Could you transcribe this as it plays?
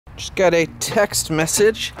Just got a text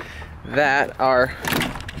message that our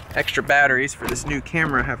extra batteries for this new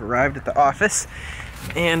camera have arrived at the office,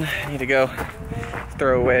 and I need to go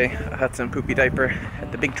throw away a Hudson poopy diaper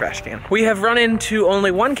at the big trash can. We have run into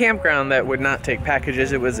only one campground that would not take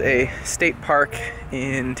packages. It was a state park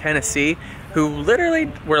in Tennessee, who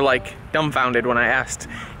literally were like dumbfounded when I asked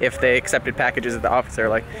if they accepted packages at the office. They're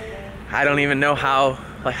like, I don't even know how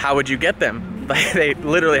would you get them? Like, they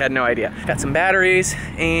literally had no idea. Got some batteries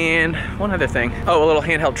and one other thing. Oh, a little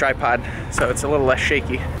handheld tripod, so it's a little less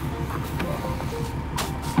shaky.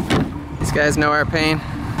 These guys know our pain.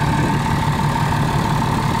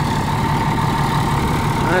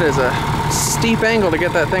 That is a steep angle to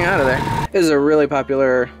get that thing out of there. This is a really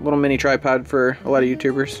popular little mini tripod for a lot of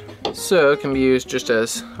YouTubers. So it can be used just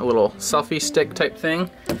as a little selfie stick type thing,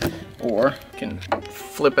 or you can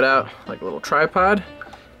flip it out like a little tripod,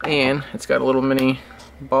 and it's got a little mini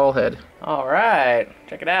ball head. All right,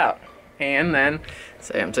 check it out. And then,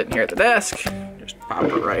 say I'm sitting here at the desk, just pop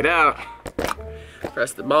it right out,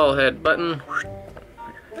 press the ball head button.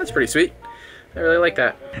 That's pretty sweet. I really like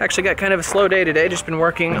that. Actually got kind of a slow day today. Just been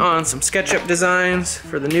working on some SketchUp designs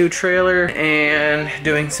for the new trailer and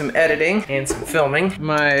doing some editing and some filming.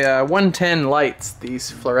 My 110 lights, these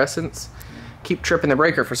fluorescents, keep tripping the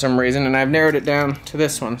breaker for some reason, and I've narrowed it down to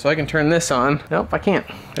this one. So I can turn this on. Nope, I can't.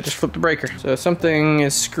 I just flipped the breaker. So something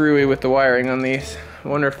is screwy with the wiring on these. I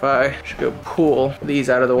wonder if I should go pull these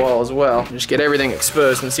out of the wall as well. Just get everything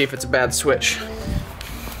exposed and see if it's a bad switch.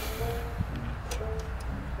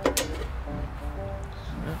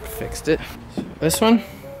 Fixed it. So this one?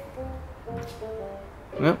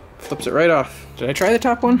 Nope, flips it right off. Did I try the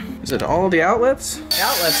top one? Is it all the outlets? The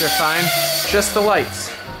outlets are fine, just the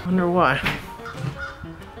lights. Wonder why.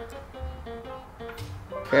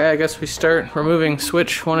 Okay, I guess we start removing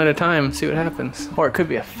switch one at a time and see what happens. Or it could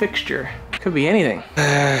be a fixture. It could be anything.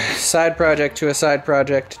 Side project to a side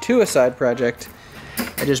project to a side project.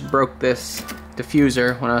 I just broke this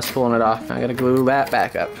diffuser when I was pulling it off. I gotta glue that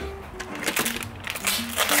back up.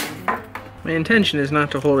 My intention is not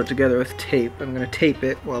to hold it together with tape. I'm gonna tape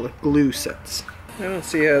it while the glue sets. I don't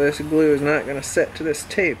see how this glue is not gonna set to this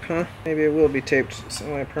tape, huh? Maybe it will be taped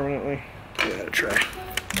semi-permanently. Give that a try.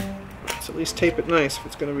 Let's at least tape it nice if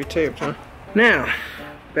it's gonna be taped, huh? Now,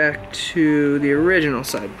 back to the original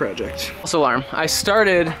side project. False alarm. I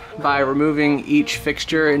started by removing each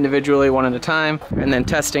fixture individually one at a time and then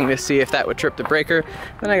testing to see if that would trip the breaker.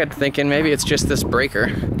 Then I got to thinking maybe it's just this breaker.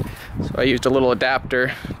 So I used a little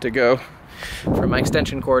adapter to go from my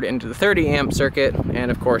extension cord into the 30 amp circuit, and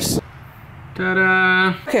of course,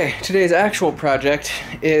 ta-da! Okay, today's actual project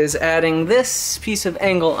is adding this piece of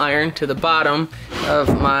angle iron to the bottom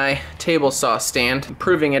of my table saw stand,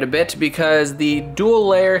 improving it a bit because the dual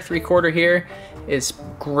layer 3/4 here is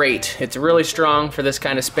great. It's really strong for this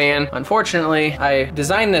kind of span. Unfortunately, I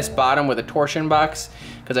designed this bottom with a torsion box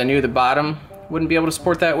because I knew the bottom wouldn't be able to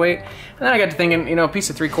support that weight. And then I got to thinking, you know, a piece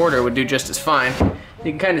of 3/4 would do just as fine. You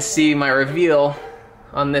can kind of see my reveal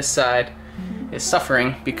on this side is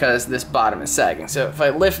suffering because this bottom is sagging. So if I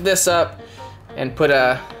lift this up and put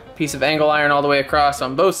a piece of angle iron all the way across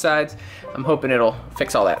on both sides, I'm hoping it'll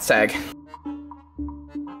fix all that sag.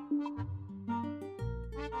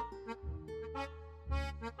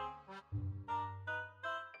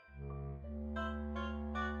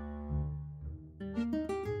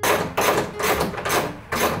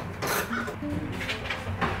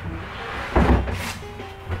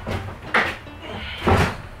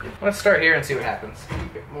 Let's start here and see what happens.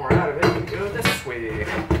 Get more out of it and go this way. You're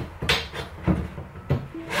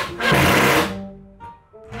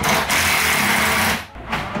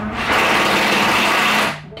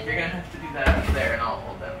gonna have to do that up there and I'll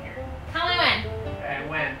hold them here. Tell me when. And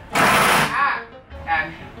when. Ah!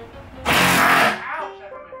 And. Ouch! I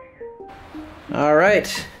hurt my finger.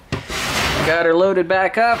 Alright. Got her loaded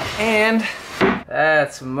back up, and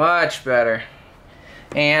that's much better.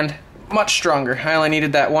 And much stronger. I only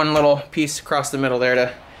needed that one little piece across the middle there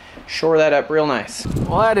to shore that up real nice.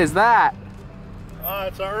 What is that?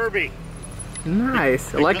 It's a Irby.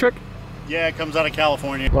 Nice. Electric? Yeah, it comes out of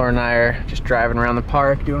California. Laura and I are just driving around the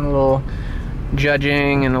park, doing a little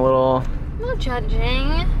judging and a little... No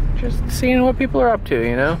judging. Just seeing what people are up to,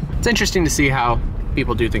 you know? It's interesting to see how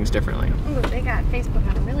people do things differently. Ooh, they got Facebook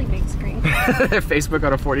on a really big screen. Their Facebook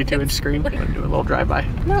on a 42-inch screen. I'm gonna do a little drive-by.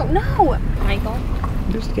 No, Michael.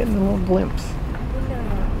 Just getting a little glimpse.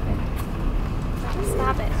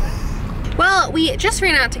 Stop it. Well, we just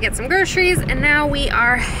ran out to get some groceries and now we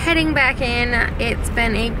are heading back in. It's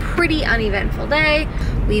been a pretty uneventful day.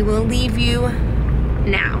 We will leave you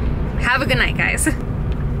now. Have a good night, guys.